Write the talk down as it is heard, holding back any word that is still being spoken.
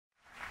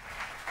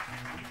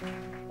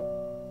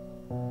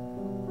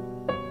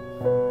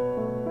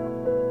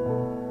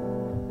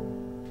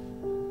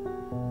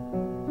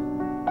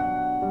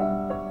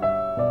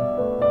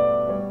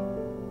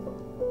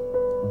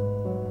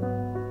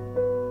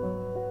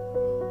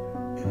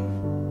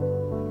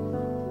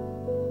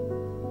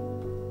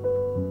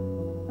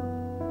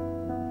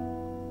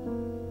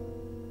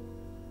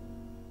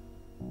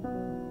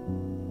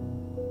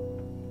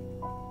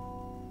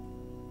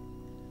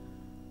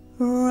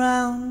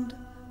Round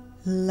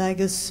like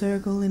a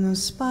circle in a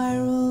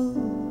spiral,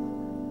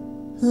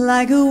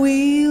 like a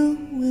wheel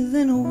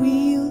within a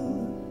wheel,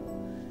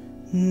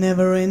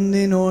 never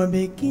ending or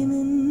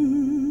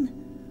beginning,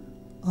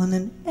 on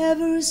an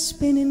ever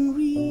spinning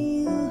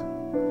reel,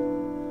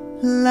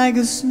 like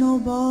a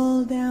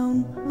snowball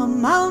down a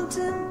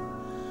mountain,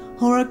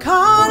 or a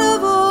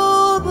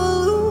carnival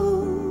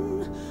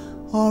balloon,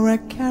 or a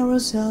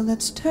carousel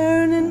that's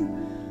turning,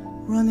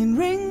 running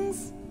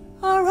rings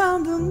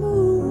around the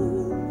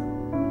moon,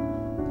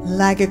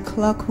 like a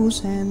clock whose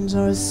hands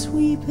are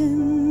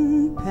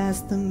sweeping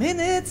past the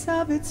minutes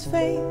of its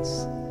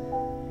face,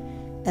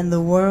 and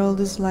the world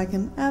is like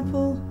an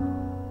apple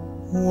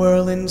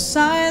whirling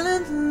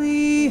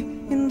silently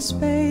in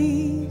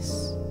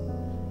space,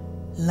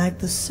 like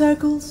the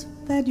circles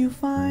that you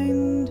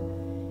find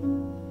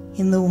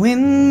in the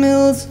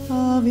windmills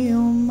of your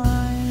mind.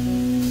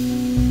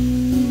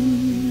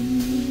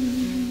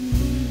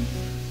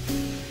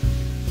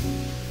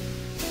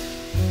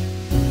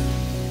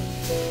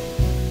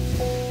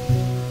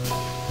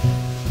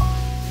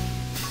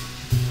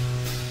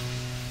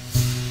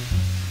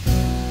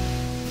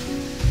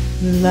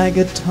 Like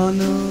a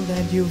tunnel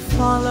that you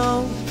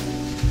follow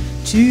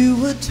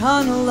to a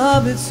tunnel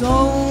of its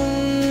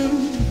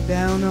own,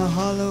 down a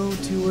hollow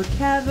to a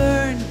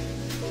cavern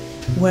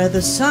where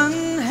the sun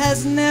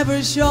has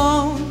never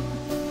shone,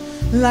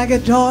 like a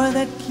door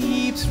that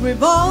keeps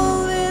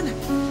revolving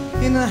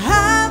in a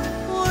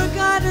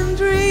half-forgotten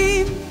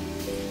dream,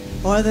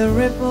 or the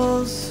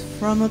ripples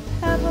from a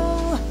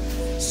pebble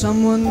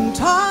someone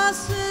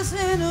tosses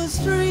in a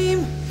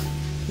stream,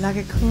 like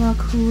a clock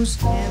whose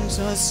hands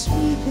are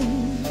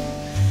sweeping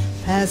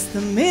past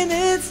the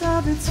minutes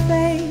of its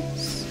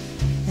face,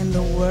 and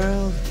the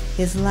world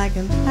is like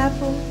an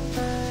apple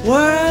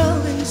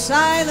whirling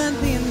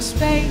silently in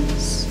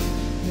space,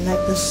 like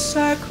the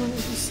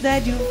circles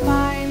that you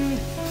find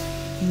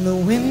in the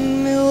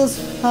windmills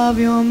of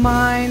your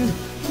mind.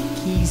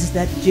 Keys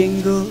that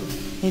jingle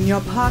in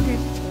your pocket,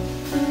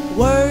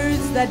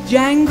 words that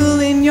jangle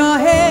in your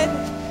head.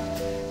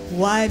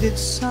 Why did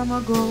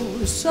summer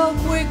go so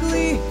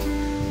quickly?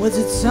 Was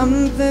it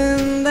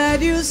something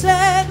that you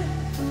said?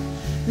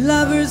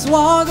 Lovers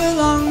walk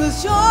along the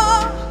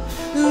shore,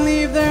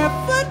 leave their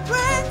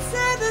footprints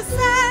in the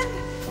sand.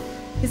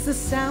 It's the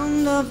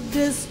sound of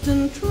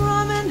distant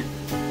drumming,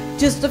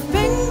 just the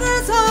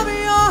fingers of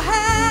your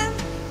hand.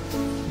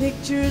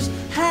 Pictures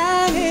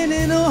hanging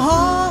in a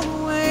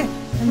hallway,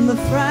 and the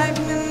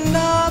fragment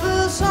of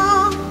a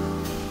song.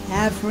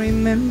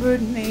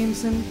 Half-remembered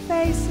names and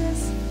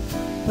faces,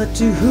 but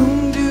to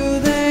whom do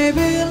they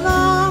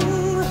belong?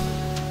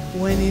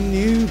 When he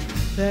knew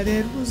that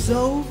it was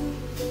over,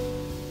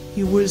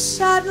 he was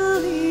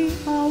suddenly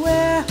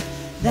aware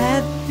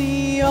that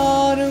the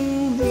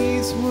autumn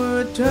leaves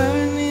were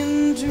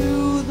turning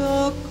to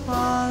the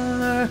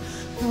color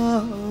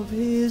of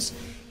his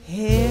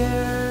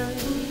hair.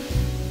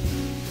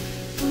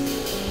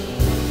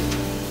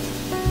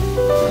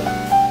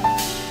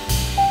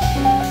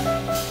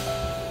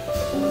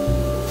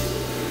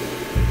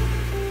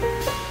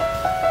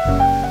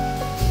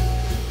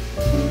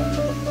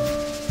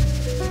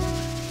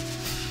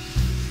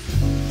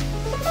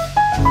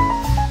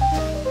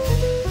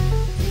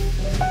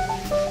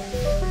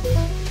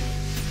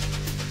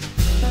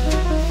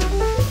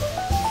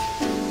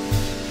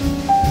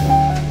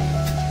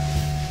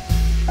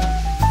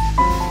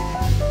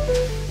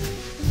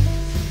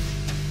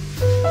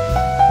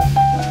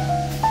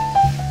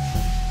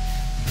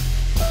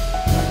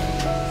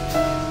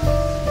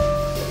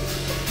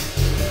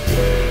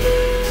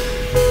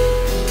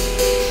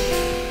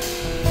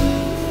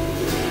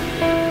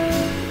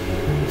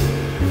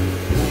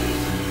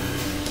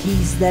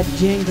 Keys that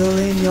jingle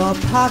in your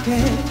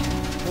pocket,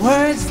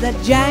 words that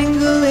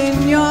jangle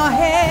in your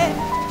head.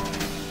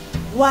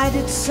 Why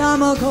did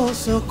summer go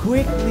so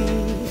quickly?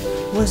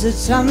 Was it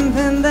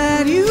something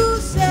that you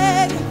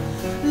said?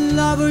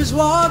 Lovers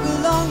walk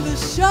along the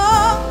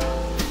shore,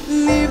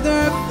 leave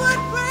their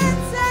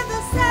footprints in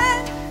the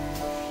sand.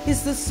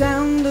 It's the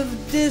sound of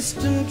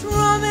distant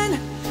drumming,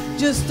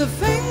 just the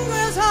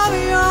fingers of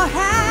your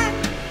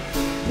hand.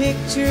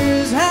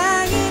 Pictures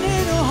hanging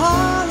in a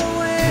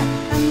hallway,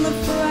 and the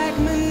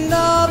fragment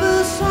of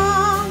a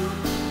song.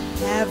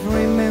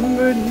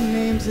 Have-remembered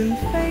names and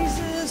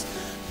faces,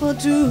 but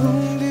to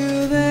whom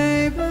do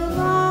they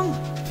belong?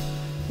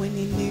 When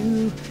he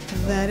knew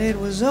that it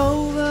was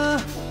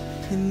over,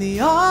 in the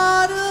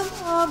autumn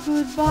of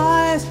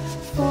goodbyes,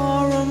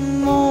 for a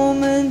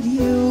moment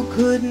you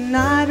could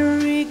not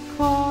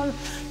recall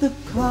the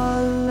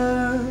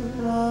color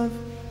of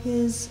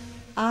his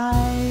eyes.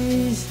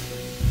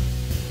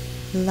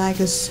 like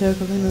a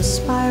circle in a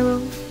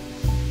spiral,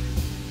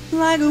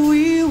 like a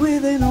wheel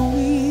within a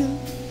wheel,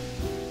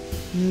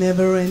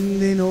 never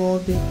ending or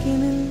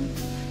beginning,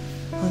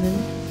 on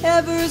an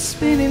ever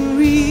spinning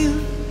reel.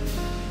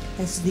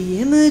 As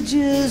the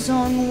images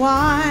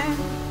unwind,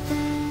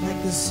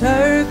 like the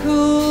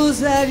circles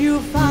that you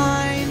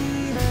find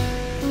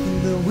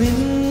in the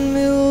wind